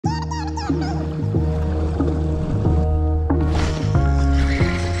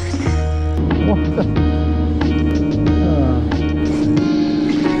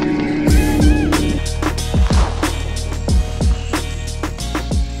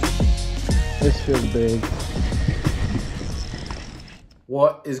This feels big.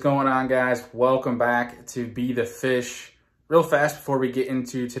 What is going on, guys? Welcome back to Be the Fish. Real fast before we get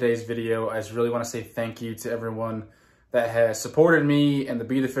into today's video, I just really want to say thank you to everyone that has supported me and the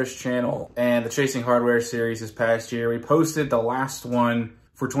Be the Fish channel and the Chasing Hardware series this past year. We posted the last one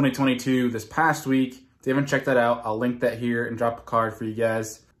for 2022 this past week. If you haven't checked that out, I'll link that here and drop a card for you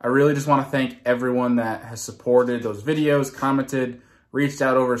guys. I really just want to thank everyone that has supported those videos, commented, reached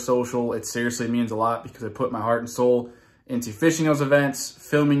out over social. It seriously means a lot because I put my heart and soul into fishing those events,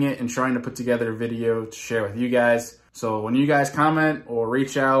 filming it, and trying to put together a video to share with you guys. So when you guys comment or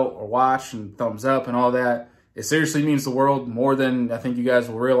reach out or watch and thumbs up and all that, it seriously means the world, more than I think you guys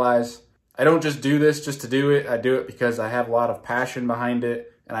will realize. I don't just do this just to do it. I do it because I have a lot of passion behind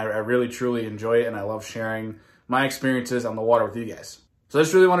it, and I really, truly enjoy it, and I love sharing my experiences on the water with you guys. So I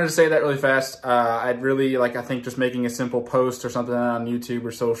just really wanted to say that really fast. I'd really, I think just making a simple post or something on YouTube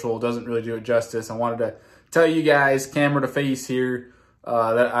or social doesn't really do it justice. I wanted to tell you guys, camera to face here,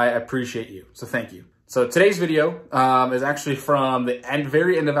 that I appreciate you. So thank you. So today's video is actually from the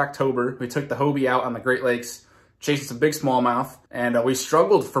very end of October. We took the Hobie out on the Great Lakes, chasing some big smallmouth, and we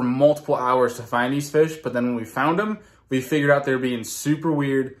struggled for multiple hours to find these fish, but then when we found them, we figured out they were being super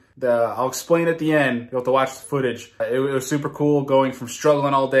weird. I'll explain at the end. You'll have to watch the footage. It was super cool going from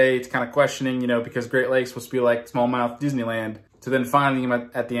struggling all day to kind of questioning, because Great Lakes supposed to be like smallmouth Disneyland, to then finding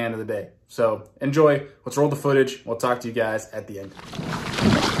them at the end of the day. So enjoy. Let's roll the footage. We'll talk to you guys at the end.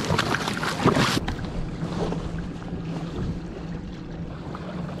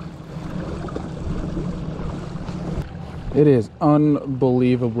 It is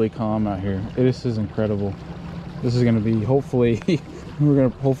unbelievably calm out here. This is incredible. This is gonna be hopefully we're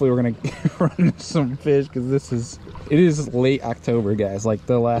gonna run into some fish, because it is late October, guys. Like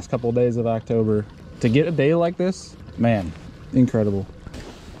the last couple of days of October. To get a day like this, man, incredible.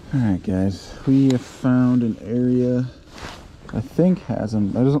 All right, guys, we have found an area I think has them.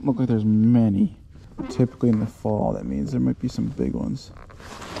 It doesn't look like there's many. Typically in the fall, that means there might be some big ones.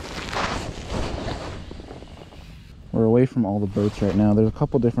 We're away from all the boats right now. There's a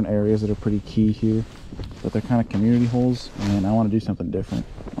couple different areas that are pretty key here, but they're kind of community holes, and I want to do something different.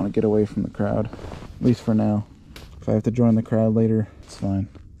 I want to get away from the crowd, at least for now. If I have to join the crowd later, it's fine.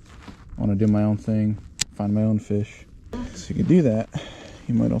 I want to do my own thing, find my own fish. So you can do that.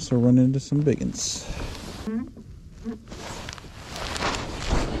 You might also run into some big ones.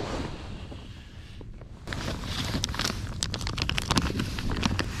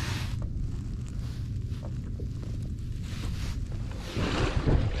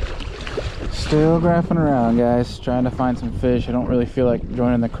 Still graphing around, guys, trying to find some fish. I don't really feel like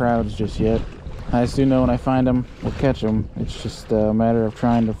joining the crowds just yet. I just do know when I find them, we'll catch them. It's just a matter of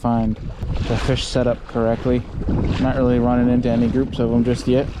trying to find the fish set up correctly. Not really running into any groups of them just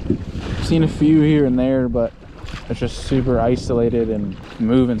yet. Seen a few here and there, but it's just super isolated and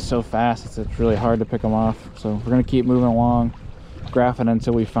moving so fast. It's really hard to pick them off. So we're gonna keep moving along, graphing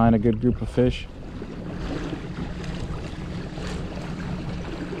until we find a good group of fish.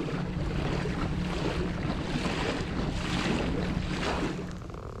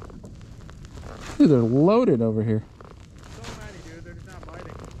 Dude, they're loaded over here. So many, dude. They're just not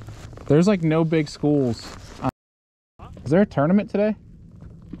biting. There's like no big schools. Is there a tournament today?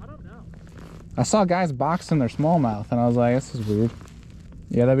 I don't know. I saw guys boxing their smallmouth, and I was like, this is weird.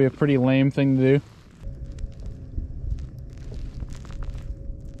 Yeah, that'd be a pretty lame thing to do.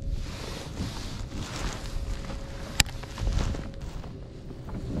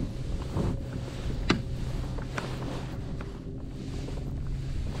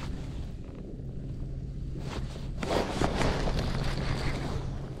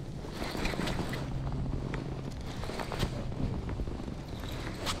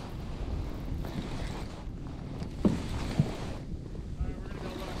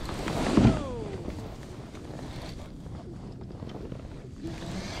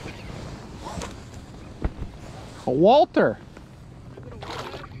 A Walter.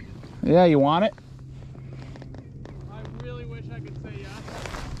 Yeah, you want it? I really wish I could say yes.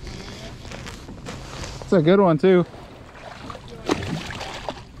 It's a good one too.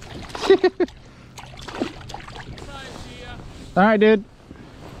 All right, dude.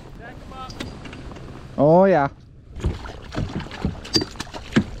 Oh yeah.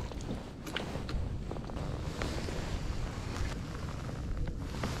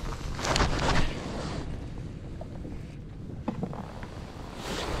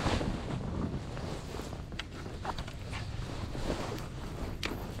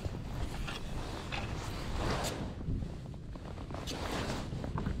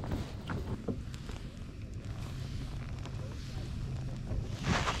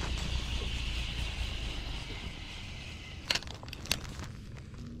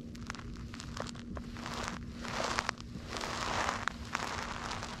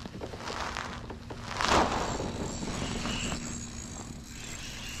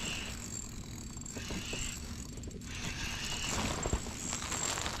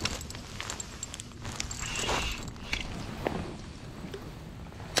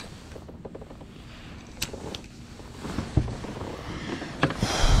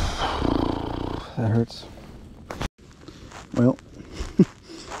 That hurts. Well,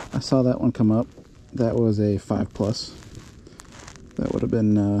 I saw that one come up. That was a 5+. That would have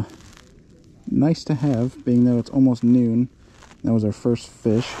been nice to have, being that it's almost noon. That was our first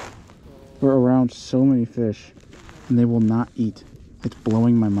fish. We're around so many fish, and they will not eat. It's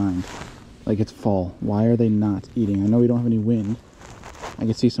blowing my mind. Like, it's fall. Why are they not eating? I know we don't have any wind. I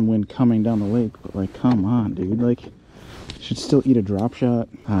can see some wind coming down the lake, but like, come on, dude. Like, should still eat a drop shot.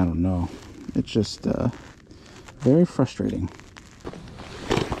 I don't know. It's just very frustrating.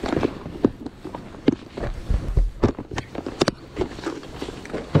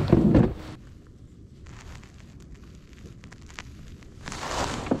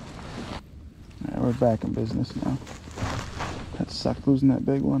 Alright, we're back in business now. That sucked losing that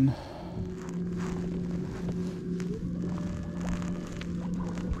big one.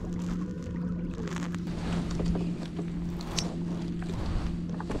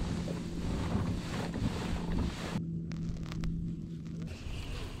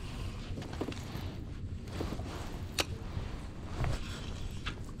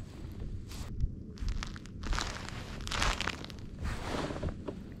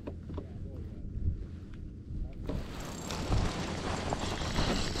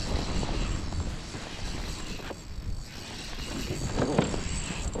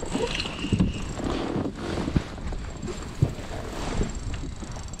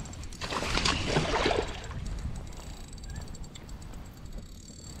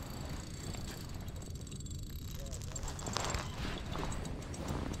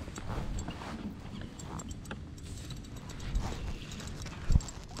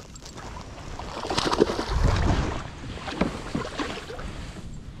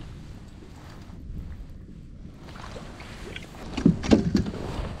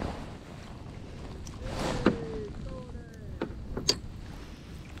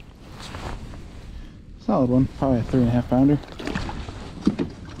 Solid one, probably a 3.5 pounder.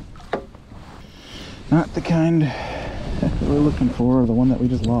 Not the kind that we're looking for, or the one that we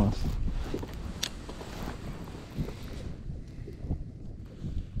just lost.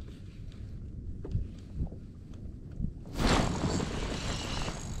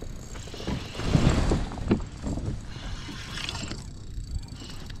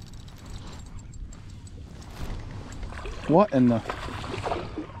 What in the...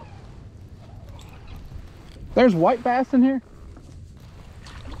 There's white bass in here?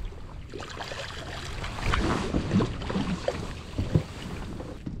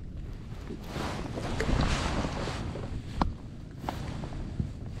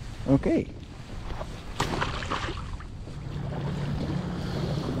 Okay.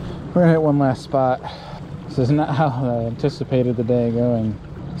 We're gonna hit one last spot. This is not how I anticipated the day going.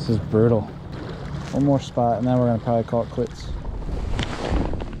 This is brutal. One more spot and then we're gonna probably call it quits.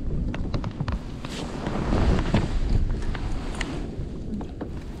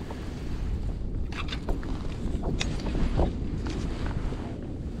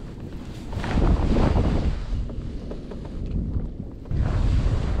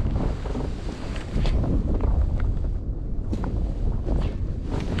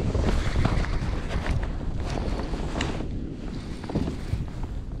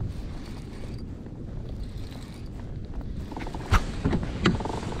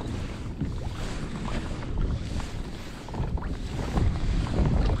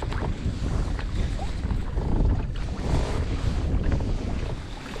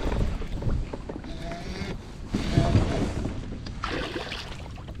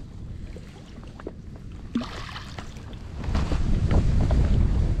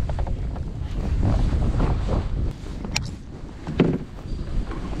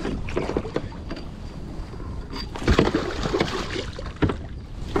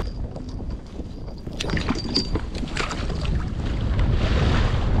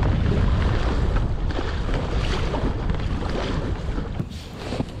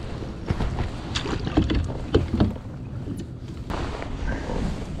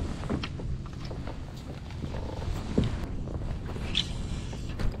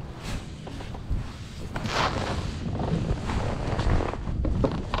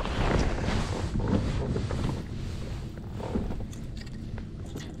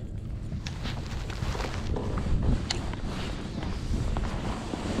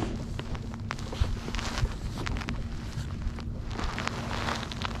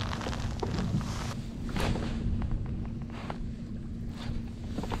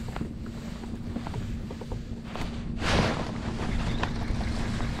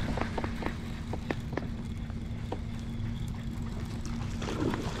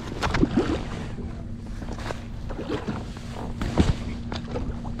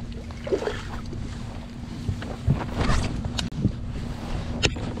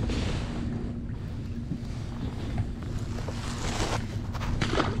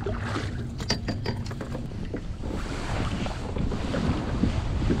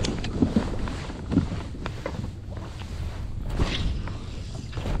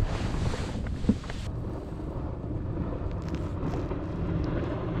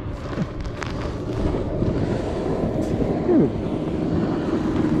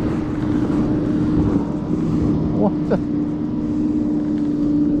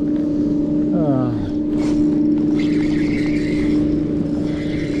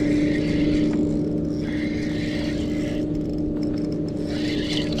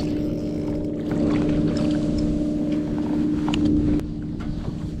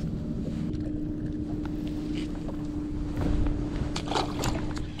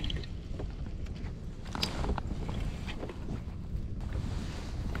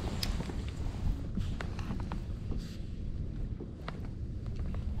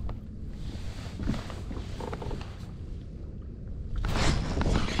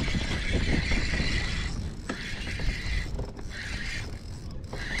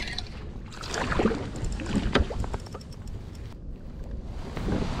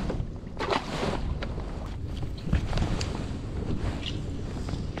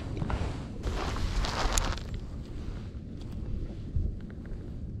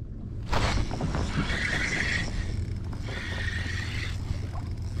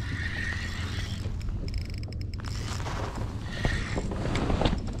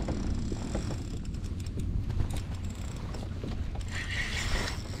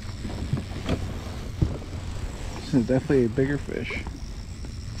 This is definitely a bigger fish.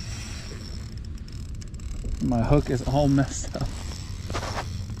 My hook is all messed up.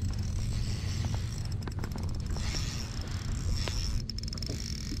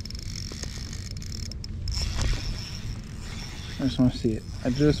 I just want to see it. I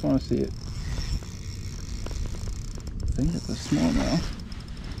just want to see it. I think it's a smallmouth.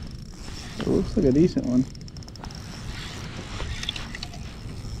 It looks like a decent one.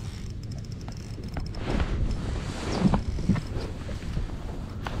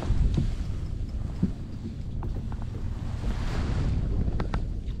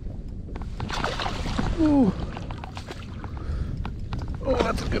 Ooh. Oh,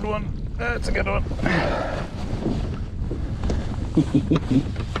 that's a good one. That's a good one.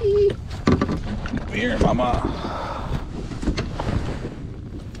 Here, mama.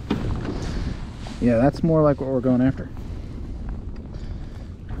 Yeah, that's more like what we're going after.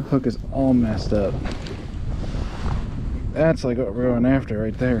 The hook is all messed up. That's like what we're going after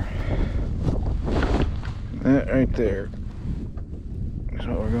right there. That right there is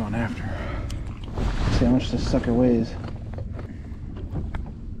what we're going after. See how much this sucker weighs.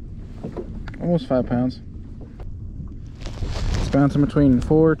 Almost 5 pounds. It's bouncing between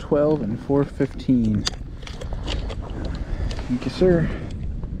 412 and 415. Thank you, sir.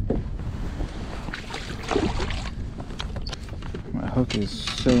 My hook is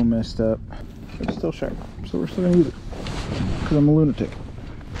so messed up, but it's still sharp, so we're still gonna use it because I'm a lunatic.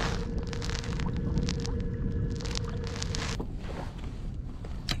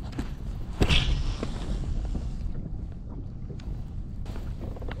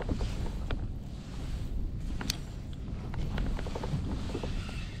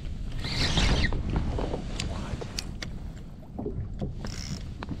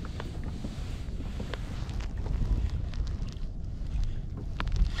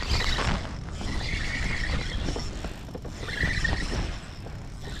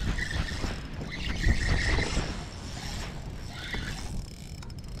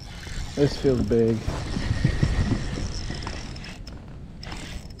 This feels big.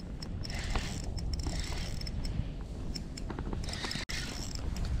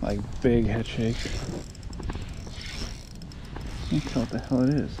 Like big head shakes. Can't tell what the hell it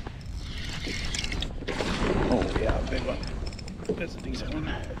is. Oh yeah, big one. That's a decent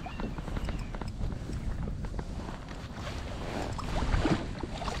one.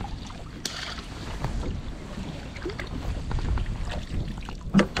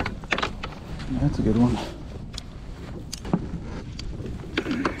 That's a good one.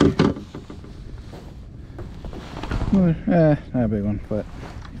 Well, not a big one, but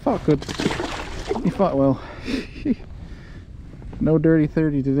he fought good. He fought well. No dirty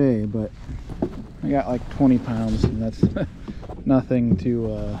 30 today, but I got like 20 pounds, and that's nothing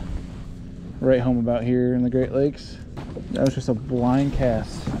to write home about here in the Great Lakes. That was just a blind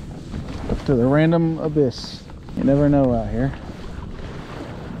cast to the random abyss. You never know out here.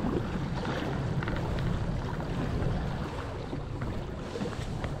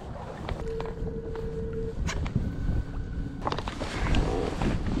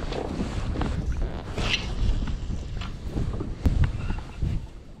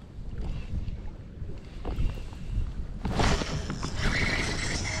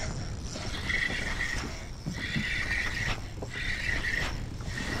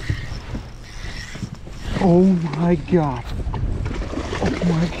 Oh my god. Oh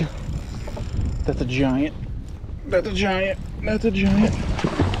my god. That's a giant. That's a giant. That's a giant.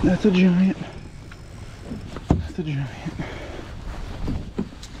 That's a giant. That's a giant.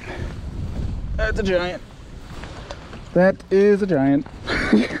 That's a giant. That is a giant.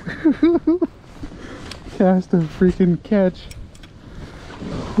 Cast a freaking catch.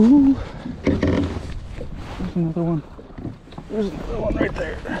 Ooh. There's another one. There's another one right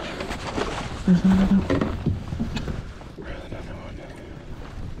there. There's another one.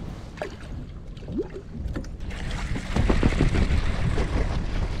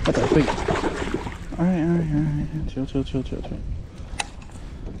 That's a big. Alright. Chill.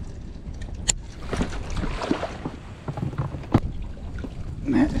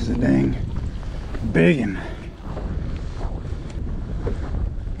 That is a dang biggin.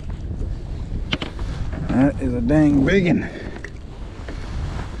 That is a dang biggin.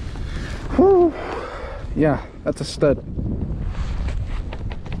 Whew. Yeah, that's a stud.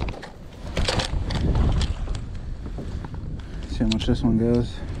 See how much this one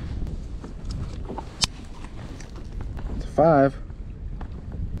goes. It's a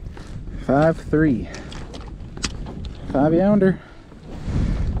 5.3. 5 younder.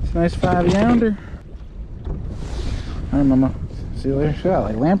 It's a nice 5 younder. Alright, mama. See you later. She got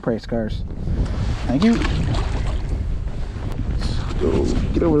like lamprey scars. Thank you. go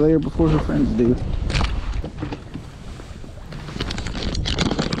get over there before her friends do.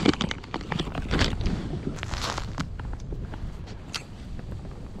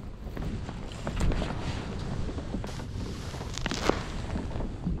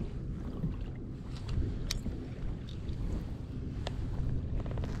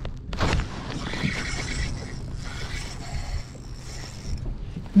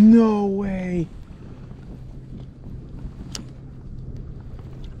 No way.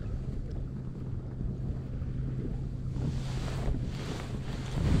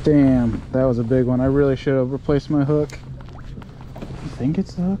 Damn, that was a big one. I really should have replaced my hook. I think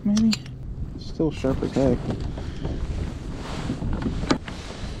it's the hook, maybe? It's still sharp as heck.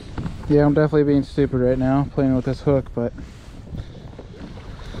 Yeah, I'm definitely being stupid right now, playing with this hook, but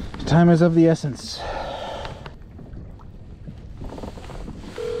time is of the essence.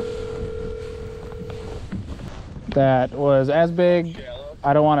 That was as big.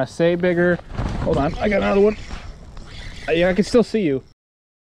 I don't want to say bigger. Hold on, I got another one. Yeah, I can still see you.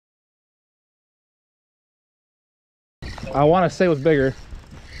 I want to say it was bigger.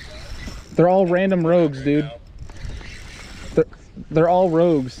 They're all random rogues, dude. They're all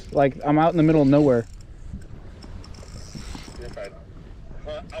rogues. Like, I'm out in the middle of nowhere. You're fine.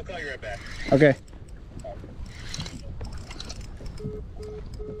 I'll call you right back. Okay.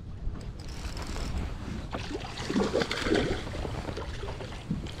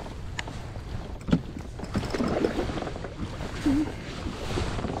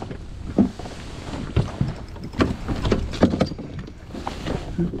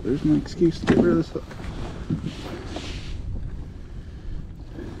 There's my excuse to get rid of this hook.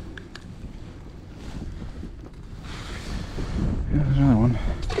 Yeah, there's another one.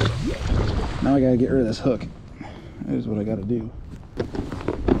 Now I gotta get rid of this hook. That is what I gotta do.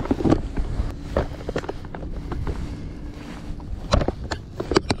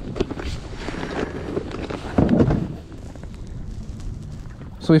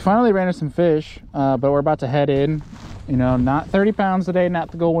 So we finally ran into some fish, but we're about to head in. You know, not 30 pounds today,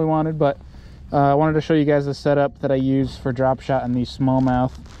 not the goal we wanted, but I wanted to show you guys the setup that I use for drop shot in these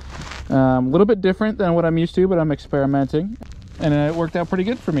smallmouth. A little bit different than what I'm used to, but I'm experimenting, and it worked out pretty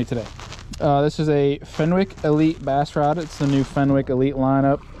good for me today. This is a Fenwick Elite bass rod. It's the new Fenwick Elite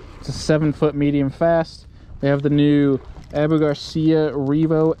lineup. It's a 7-foot medium fast. We have the new Garcia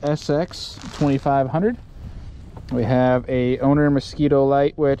Revo SX 2500. We have a Owner Mosquito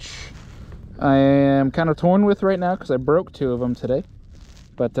Light, which I am kind of torn with right now because I broke 2 of them today.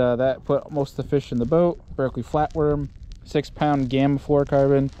 But that put most of the fish in the boat. Berkley Flat Worm, 6-pound gamma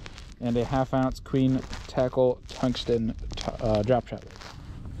fluorocarbon, and a 1/2 ounce Queen Tackle tungsten drop shot.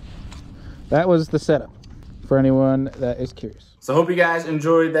 That was the setup for anyone that is curious. So I hope you guys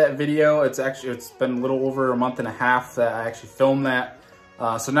enjoyed that video. It's been a little over a month and a half that I actually filmed that.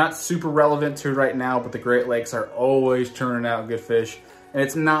 So not super relevant to right now, but the Great Lakes are always turning out good fish. And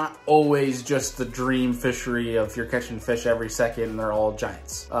it's not always just the dream fishery of you're catching fish every second and they're all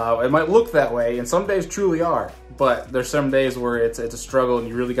giants. It might look that way, and some days truly are, but there's some days where it's a struggle and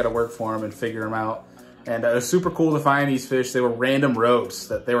you really gotta work for them and figure them out. And it was super cool to find these fish. They were random rogues,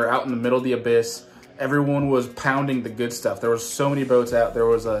 that they were out in the middle of the abyss. Everyone was pounding the good stuff. There was so many boats out. There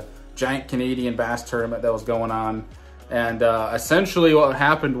was a giant Canadian bass tournament that was going on. And essentially what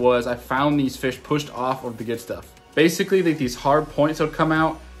happened was I found these fish pushed off of the good stuff. Basically, these hard points would come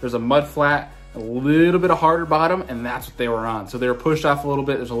out. There's a mud flat, a little bit of harder bottom, and that's what they were on. So they were pushed off a little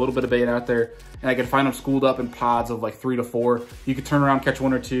bit. There's a little bit of bait out there, and I could find them schooled up in pods of like 3 to 4. You could turn around, catch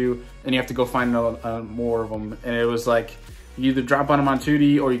 1 or 2, and you have to go find more of them. And it was like, you either drop on them on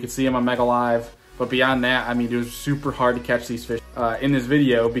 2D or you could see them on Mega Live. But beyond that, I mean, it was super hard to catch these fish in this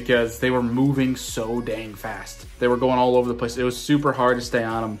video because they were moving so dang fast. They were going all over the place. It was super hard to stay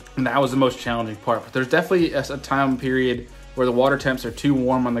on them, and that was the most challenging part. But there's definitely a time period where the water temps are too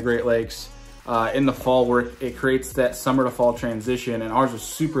warm on the Great Lakes in the fall, where it creates that summer to fall transition, and ours was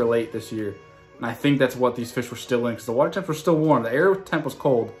super late this year. And I think that's what these fish were still in, because the water temps were still warm. The air temp was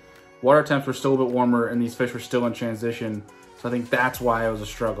cold. Water temps were still a bit warmer, and these fish were still in transition. So I think that's why it was a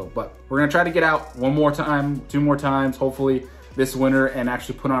struggle. But we're gonna try to get out 1 more time, 2 more times, hopefully this winter, and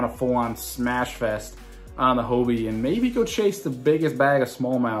actually put on a full-on smash fest on the Hobie and maybe go chase the biggest bag of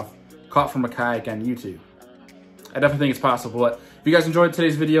smallmouth caught from a kayak on YouTube. I definitely think it's possible. But if you guys enjoyed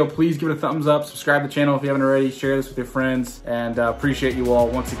today's video, please give it a thumbs up, subscribe to the channel if you haven't already, share this with your friends, and appreciate you all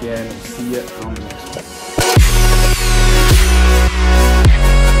once again. See you on the next one.